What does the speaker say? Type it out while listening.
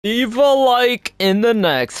Leave a like in the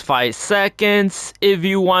next 5 seconds if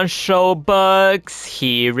you want show bugs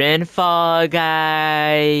here in Fall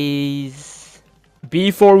Guys.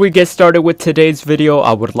 Before we get started with today's video,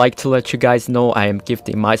 I would like to let you guys know I am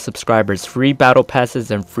gifting my subscribers free battle passes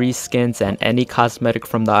and free skins and any cosmetic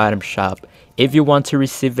from the item shop. If you want to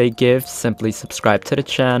receive a gift, simply subscribe to the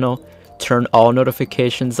channel, turn all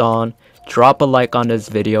notifications on, drop a like on this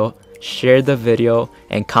video, share the video,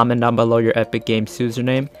 and comment down below your Epic Games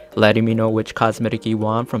username, letting me know which cosmetic you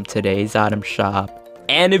want from today's item shop.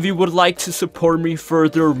 And if you would like to support me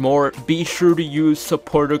furthermore, be sure to use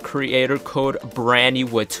supporter creator code Branny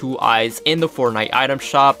with 2 eyes in the Fortnite item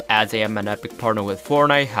shop, as I am an Epic partner with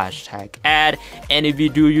Fortnite, #ad. And if you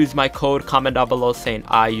do use my code, comment down below saying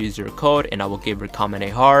I use your code and I will give your comment a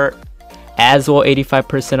heart. As well,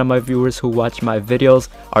 85% of my viewers who watch my videos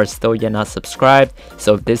are still yet not subscribed,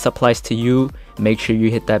 so if this applies to you, make sure you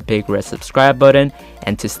hit that big red subscribe button.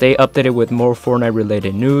 And to stay updated with more Fortnite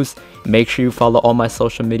related news, make sure you follow all my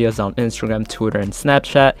social medias on Instagram, Twitter, and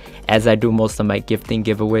Snapchat, as I do most of my gifting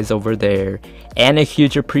giveaways over there. And a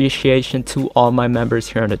huge appreciation to all my members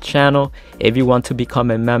here on the channel. If you want to become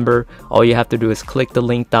a member, all you have to do is click the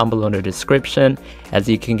link down below in the description, as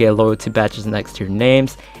you can get loyalty badges next to your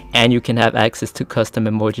names, and you can have access to custom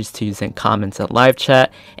emojis to use in comments and live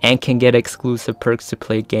chat, and can get exclusive perks to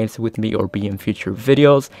play games with me or be in future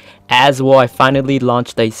videos. As well, I finally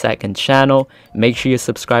launched a second channel. Make sure you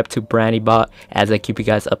subscribe to BrannyBot, as I keep you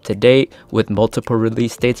guys up to date with multiple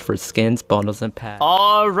release dates for skins, bundles, and packs.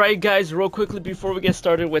 Alright guys, real quickly before we get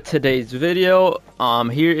started with today's video,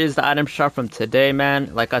 here is the item shop from today, man.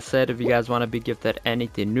 Like I said, if you guys want to be gifted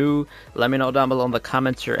anything new, let me know down below in the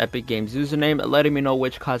comments your Epic Games username, letting me know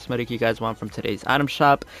which cosmetic you guys want from today's item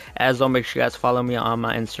shop. As well, make sure you guys follow me on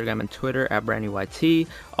my Instagram and Twitter at BrannyYT.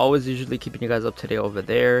 Always usually keeping you guys up to date over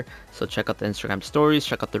there, so check out the Instagram stories,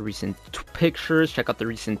 check out the recent pictures, check out the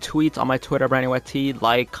recent tweets on my Twitter, BrannyYT.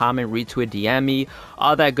 Like, comment, retweet, DM me,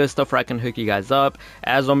 all that good stuff where I can hook you guys up.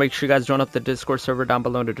 As well, make sure you guys join up the Discord server down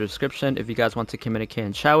below in the description if you guys want to communicate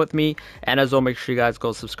and chat with me. And as well, make sure you guys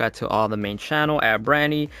go subscribe to all the main channel at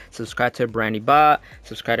Branny, subscribe to BrannyBot,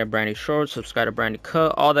 subscribe to Branny Shorts, subscribe to Branny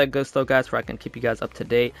Cut, all that good stuff, guys, where I can keep you guys up to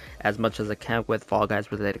date as much as I can with Fall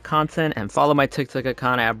Guys related content. And follow my TikTok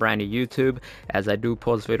account at Branny YouTube, as I do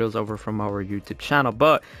post videos over from our YouTube channel.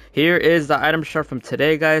 But here is the item shop from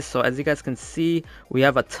today, guys. So as you guys can see, we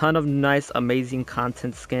have a ton of nice, amazing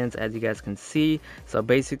content skins, as you guys can see. So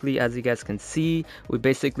basically, as you guys can see, we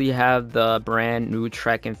basically have the brand new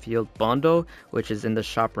track and field bundle, which is in the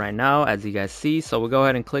shop right now, as you guys see. So we'll go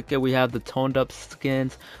ahead and click it. We have the toned up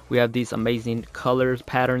skins, we have these amazing colors,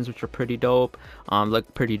 patterns, which are pretty dope.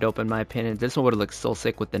 Look pretty dope in my opinion. This one would look so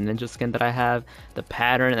sick with the ninja skin that I have, the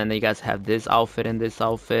pattern, and then you guys have this outfit and this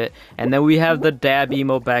outfit, and then we have the dab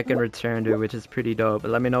emo back in return, dude, which is pretty dope.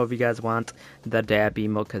 But let me know if you guys want the dab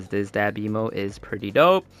emo, because this dab emo is pretty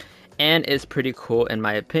dope and it's pretty cool in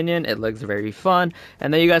my opinion. It looks very fun.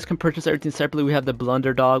 And then you guys can purchase everything separately. We have the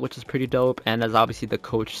Blunder Dog, which is pretty dope, and there's obviously the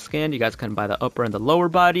Coach skin. You guys can buy the upper and the lower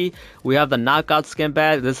body. We have the Knockout skin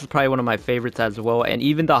bag. This is probably one of my favorites as well. And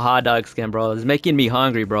even the Hot Dog skin, bro, is making me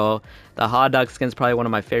hungry, bro. The Hot Dog skin is probably one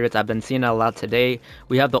of my favorites. I've been seeing it a lot today.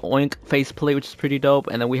 We have the Oink faceplate, which is pretty dope,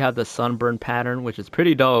 and then we have the Sunburn pattern, which is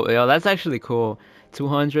pretty dope. Yo, that's actually cool.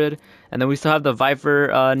 200. And then we still have the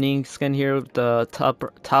Viper Ning skin here with the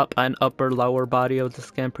top and upper lower body of the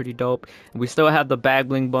skin, pretty dope. And we still have the Bag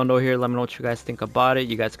Bling bundle here. Let me know what you guys think about it.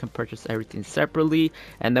 You guys can purchase everything separately.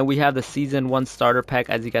 And then we have the season 1 starter pack,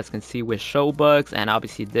 as you guys can see, with show bugs, and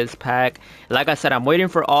obviously this pack. Like I said, I'm waiting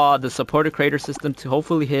for all the supported creator system to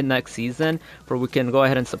hopefully hit next season, for we can go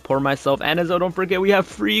ahead and support myself. And as well, don't forget, we have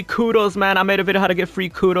free kudos, man. I made a video how to get free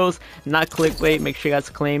kudos, not clickbait. Make sure you guys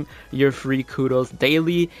claim your free kudos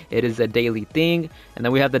daily. It is a daily thing. And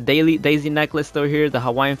then we have the daily Daisy necklace still here, the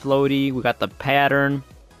Hawaiian floaty, we got the pattern,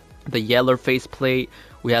 the yellow faceplate,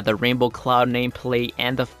 we have the rainbow cloud nameplate,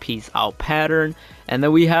 and the peace out pattern. And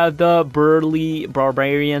then we have the Burly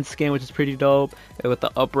Barbarian skin, which is pretty dope, with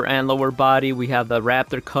the upper and lower body. We have the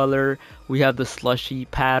Raptor color, we have the Slushy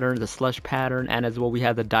pattern, the Slush pattern, and as well we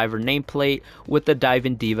have the Diver nameplate with the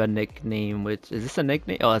Diving Diva nickname, which is this a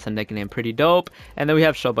nickname? Oh, that's a nickname, pretty dope. And then we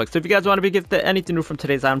have Showbucks. So if you guys want to be gifted anything new from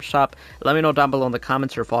today's item shop, let me know down below in the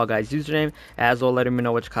comments your Fall Guys username, as well letting me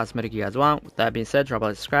know which cosmetic you guys want. With that being said, drop a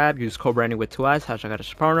like, subscribe, use code Branny with 2 eyes,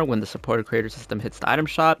 #partner when the supported creator system hits the item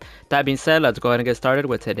shop. That being said, let's go ahead and get started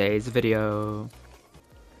with today's video.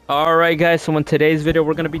 Alright guys, so in today's video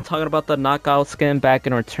we're going to be talking about the knockout skin back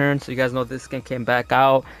in return. So you guys know this skin came back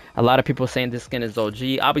out. A lot of people saying this skin is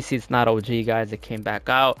OG. Obviously it's not OG guys, it came back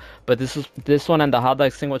out. But this one and the hot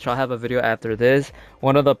dog skin, which I'll have a video after this.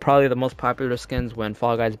 One of the probably the most popular skins when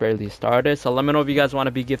Fall Guys barely started. So let me know if you guys want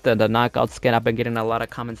to be gifted the knockout skin. I've been getting a lot of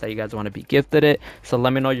comments that you guys want to be gifted it. So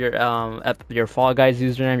let me know your Fall Guys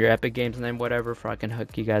username, your Epic Games name, whatever, for I can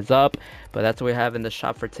hook you guys up. But that's what we have in the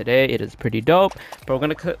shop for today. It is pretty dope. But we're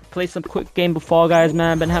gonna play some quick game of Fall Guys,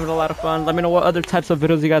 man. Been having a lot of fun. Let me know what other types of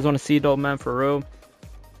videos you guys want to see though, man, for real.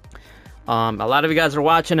 A lot of you guys are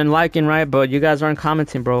watching and liking, right? But you guys aren't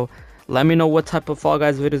commenting, bro. Let me know what type of Fall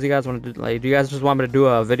Guys videos you guys want to do. Like, do you guys just want me to do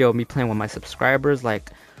a video of me playing with my subscribers? Like,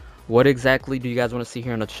 what exactly do you guys want to see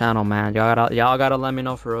here on the channel, man? Y'all gotta let me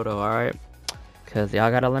know for real though, alright? Cause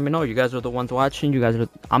y'all gotta let me know. You guys are the ones watching.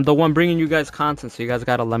 I'm the one bringing you guys content, so you guys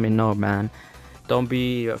gotta let me know, man. Don't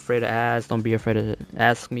be afraid to ask. Don't be afraid to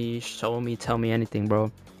ask me, show me, tell me anything, bro.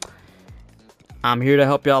 I'm here to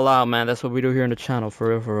help y'all out, man. That's what we do here on the channel,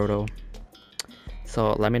 for real though.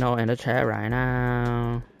 So let me know in the chat right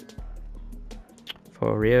now.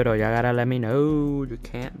 For real though, y'all gotta let me know. You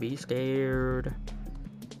can't be scared.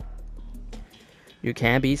 You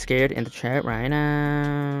can't be scared in the chat right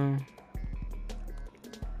now.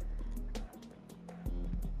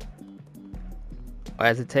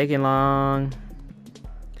 Why is it taking long?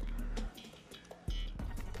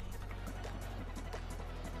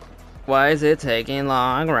 Why is it taking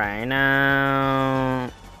long right now?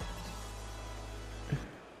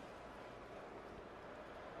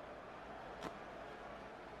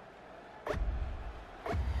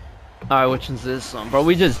 Alright, which is this one? Bro,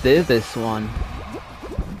 we just did this one.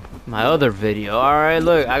 My other video. Alright,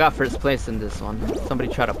 look, I got first place in this one.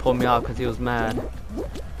 Somebody tried to pull me off because he was mad.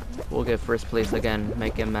 We'll get first place again,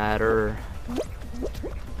 make him madder.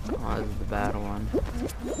 Oh, this is the bad one.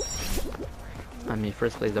 I mean,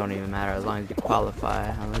 first place don't even matter as long as you qualify.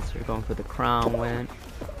 Unless you're going for the crown win.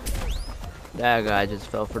 That guy just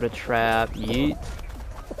fell for the trap. Yeet.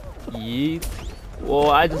 Yeet. Whoa,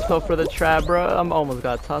 I just fell for the trap, bro. I almost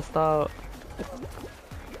got tossed out.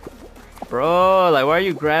 Bro, like, why are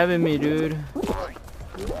you grabbing me, dude?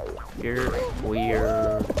 You're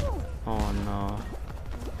weird. Oh, no.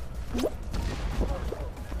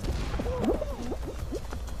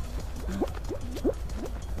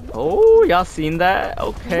 Oh, y'all seen that?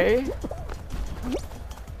 Okay.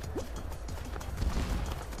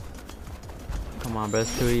 Come on, bro.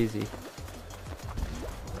 It's too easy.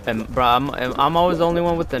 And bro, I'm always the only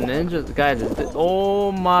one with the ninjas, guys. Is this,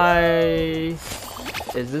 oh my,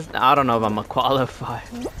 is this? I don't know if I'm gonna qualify,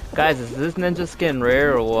 guys. Is this ninja skin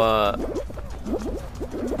rare or what?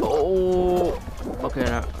 Oh, okay,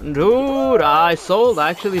 now, dude, I sold. I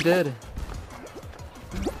actually did.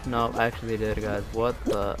 No, I actually did, guys. What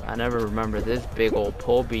the? I never remember this big old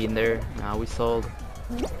pole being there. Nah, we sold.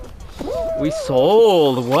 We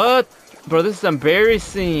sold. What? Bro, this is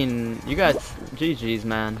embarrassing. You guys, GG's,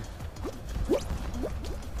 man.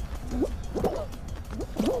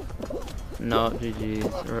 No, GG's.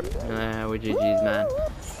 Nah, we GG's, man.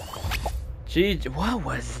 GG. What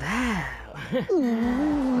was that?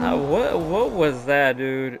 What was that,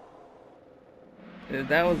 dude?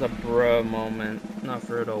 That was a bro moment. Not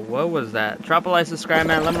for real. What was that? Drop a like, subscribe,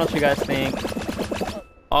 man. Let me know what you guys think.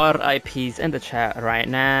 RIPs in the chat right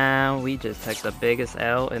now. We just took the biggest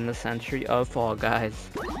L in the century of Fall Guys.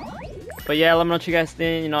 But yeah, let me know what you guys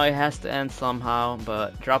think. You know, it has to end somehow.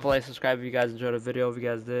 But drop a like, subscribe if you guys enjoyed the video. If you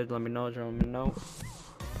guys did, let me know. Let me know.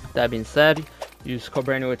 That being said, use code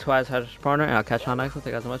BRANDNEW with twice partner, and I'll catch you on next one.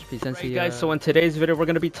 Thank you guys so much. Peace and see you guys. So in today's video, we're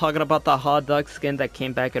gonna be talking about the hot dog skin that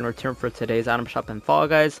came back in return for today's item shop in Fall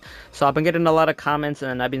Guys. So I've been getting a lot of comments,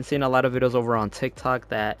 and I've been seeing a lot of videos over on TikTok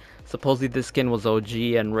that supposedly this skin was OG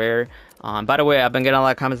and rare. By the way, I've been getting a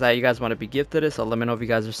lot of comments that you guys want to be gifted it, so let me know if you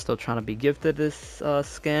guys are still trying to be gifted this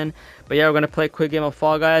skin. But yeah, we're gonna play a quick game of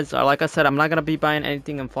Fall Guys. Like I said, I'm not gonna be buying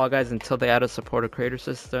anything in Fall Guys until they add a supporter creator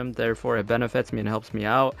system. Therefore, it benefits me and helps me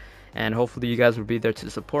out. And hopefully you guys will be there to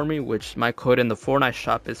support me, which my code in the Fortnite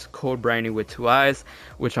shop is code BRANDNEW with 2 eyes,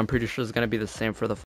 which I'm pretty sure is going to be the same for the